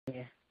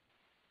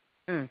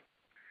Mm.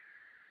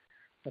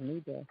 The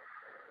new day.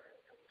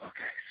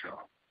 Okay, so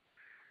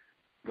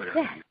what else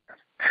Yeah. do you have?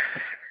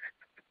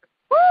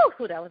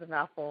 Woo! That was a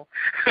mouthful.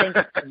 Thank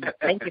you.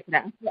 Thank you for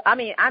that. I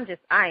mean, I'm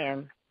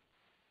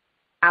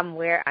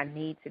where I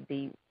need to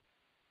be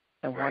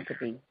and Right. want to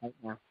be right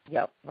now.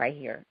 Yep, right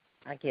here.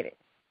 I get it.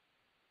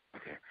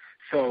 Okay.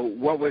 So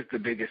what was the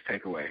biggest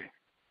takeaway?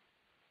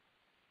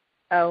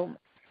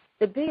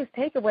 The biggest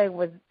takeaway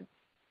was,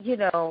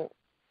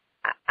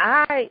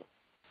 I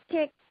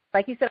can't,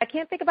 like you said, I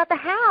can't think about the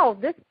how.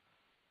 The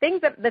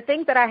things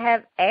that I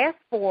have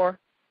asked for,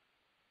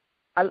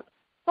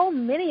 so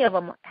many of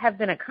them have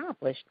been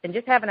accomplished. And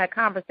just having that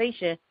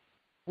conversation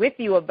with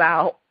you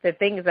about the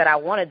things that I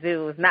want to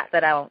do is not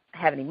that I don't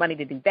have any money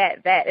to do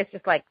that. It's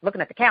just like looking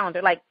at the calendar.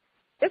 Like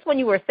just when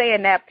you were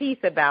saying that piece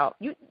about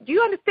you, do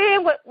you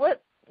understand what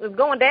is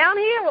going down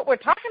here? What we're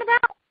talking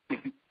about?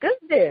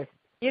 Goodness,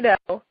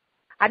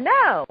 I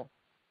know,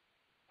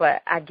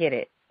 but I get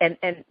it. And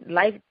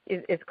life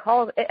is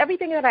called,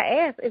 everything that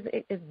I ask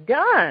is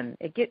done.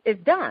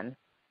 It's done.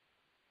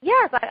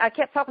 Yes, I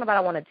kept talking about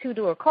I want a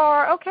 2-door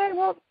car. Okay,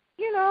 well,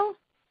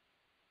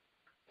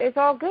 it's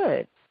all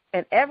good.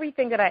 And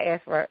everything that I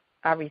asked for,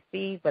 I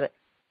received. But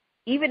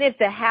even if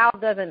the how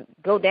doesn't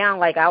go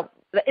down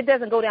it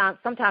doesn't go down,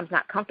 sometimes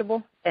not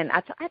comfortable. And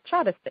I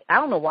try to stay. I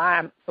don't know why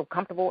I'm so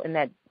comfortable in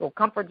that little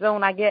comfort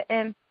zone I get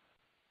in,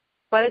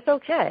 but it's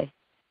okay.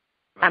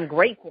 I'm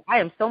grateful. I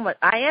am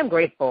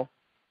grateful.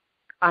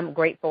 I'm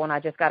grateful, and I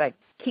just got to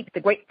keep the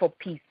grateful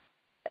piece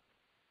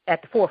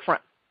at the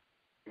forefront.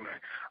 Right.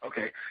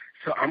 Okay.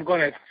 So I'm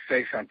going to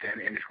say something,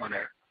 and it's going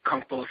to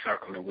come full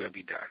circle, and we'll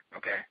be done.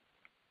 Okay?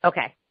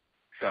 Okay.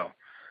 So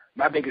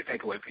my biggest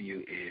takeaway for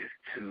you is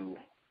to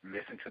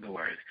listen to the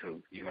words,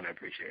 too. You're going to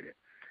appreciate it.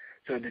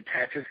 So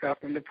detach yourself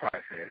from the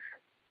process,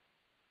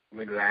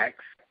 relax,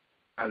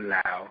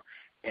 allow,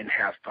 and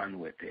have fun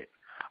with it.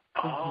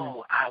 Mm-hmm.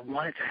 Oh, I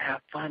wanted to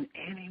have fun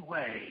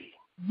anyway.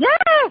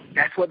 Yes!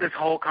 That's what this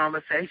whole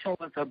conversation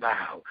was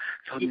about.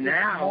 So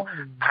now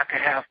I can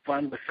have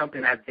fun with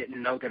something I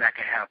didn't know that I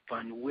could have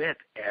fun with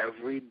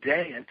every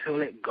day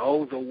until it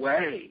goes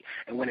away.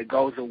 And when it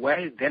goes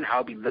away, then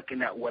I'll be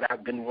looking at what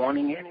I've been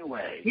wanting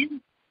anyway.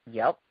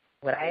 Yep,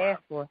 what I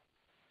asked for.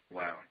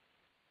 Wow.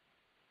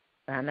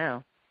 I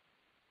know.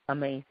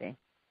 Amazing.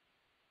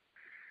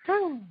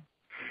 I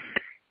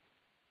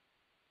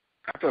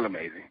feel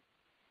amazing.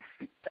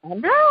 I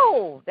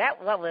know.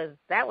 That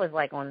was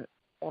like on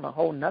a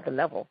whole nother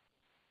level.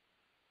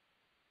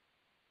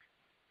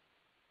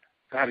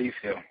 So how do you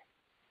feel?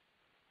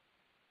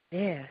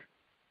 Yeah.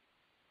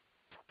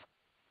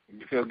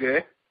 You feel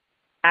good?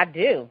 I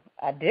do.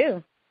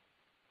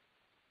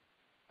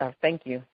 Thank you.